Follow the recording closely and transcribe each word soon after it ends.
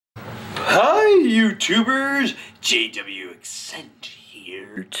YouTubers, JW Accent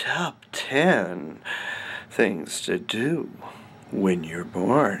here. Top 10 things to do when you're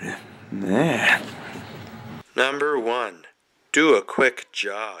bored. Number 1, do a quick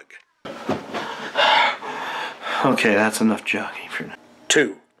jog. Okay, that's enough jogging for now.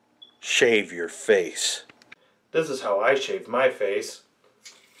 2, shave your face. This is how I shave my face.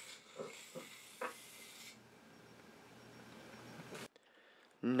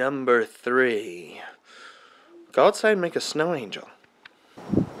 Number 3, go outside and make a snow angel.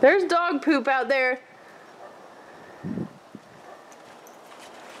 There's dog poop out there.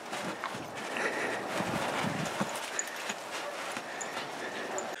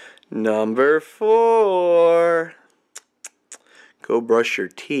 Number 4, go brush your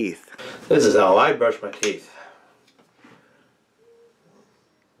teeth. This is how I brush my teeth.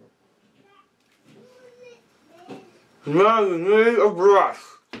 Now you need a brush.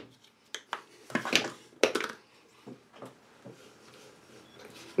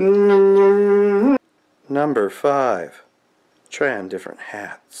 Number 5, try on different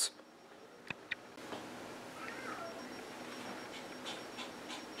hats.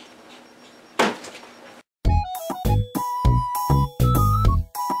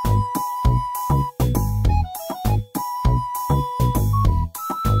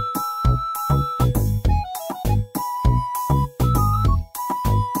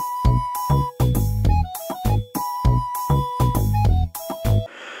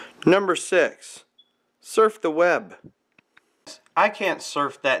 Number 6, surf the web. I can't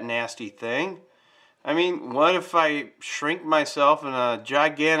surf that nasty thing. I mean, what if I shrink myself and a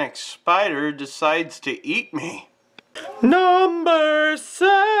gigantic spider decides to eat me? Number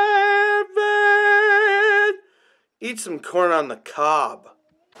 7, eat some corn on the cob.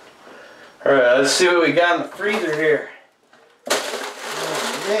 Alright, let's see what we got in the freezer here.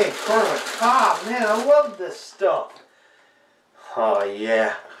 Oh, man, corn on the cob. Man, I love this stuff. Oh,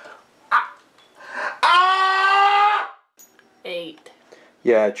 yeah. 8.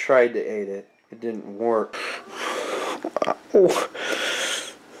 Yeah, I tried to eat it. It didn't work. Oh.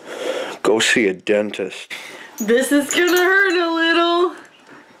 Go see a dentist. This is gonna hurt a little.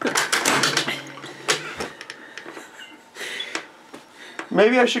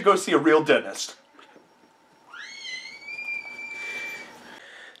 Maybe I should go see a real dentist.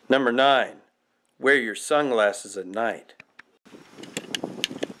 Number 9, wear your sunglasses at night.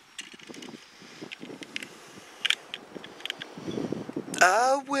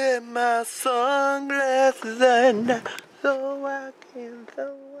 I wear my sunglasses at night so I can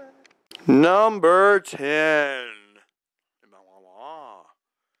Number 10.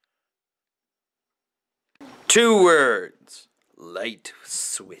 2 words. Light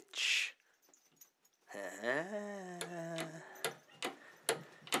switch.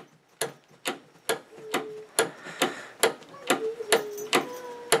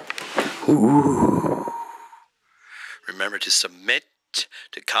 Ooh. Remember to submit,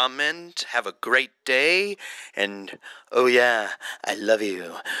 to comment, have a great day, and oh yeah, I love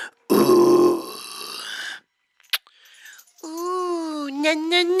you. Ooh. Ooh, na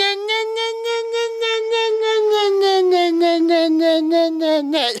na na na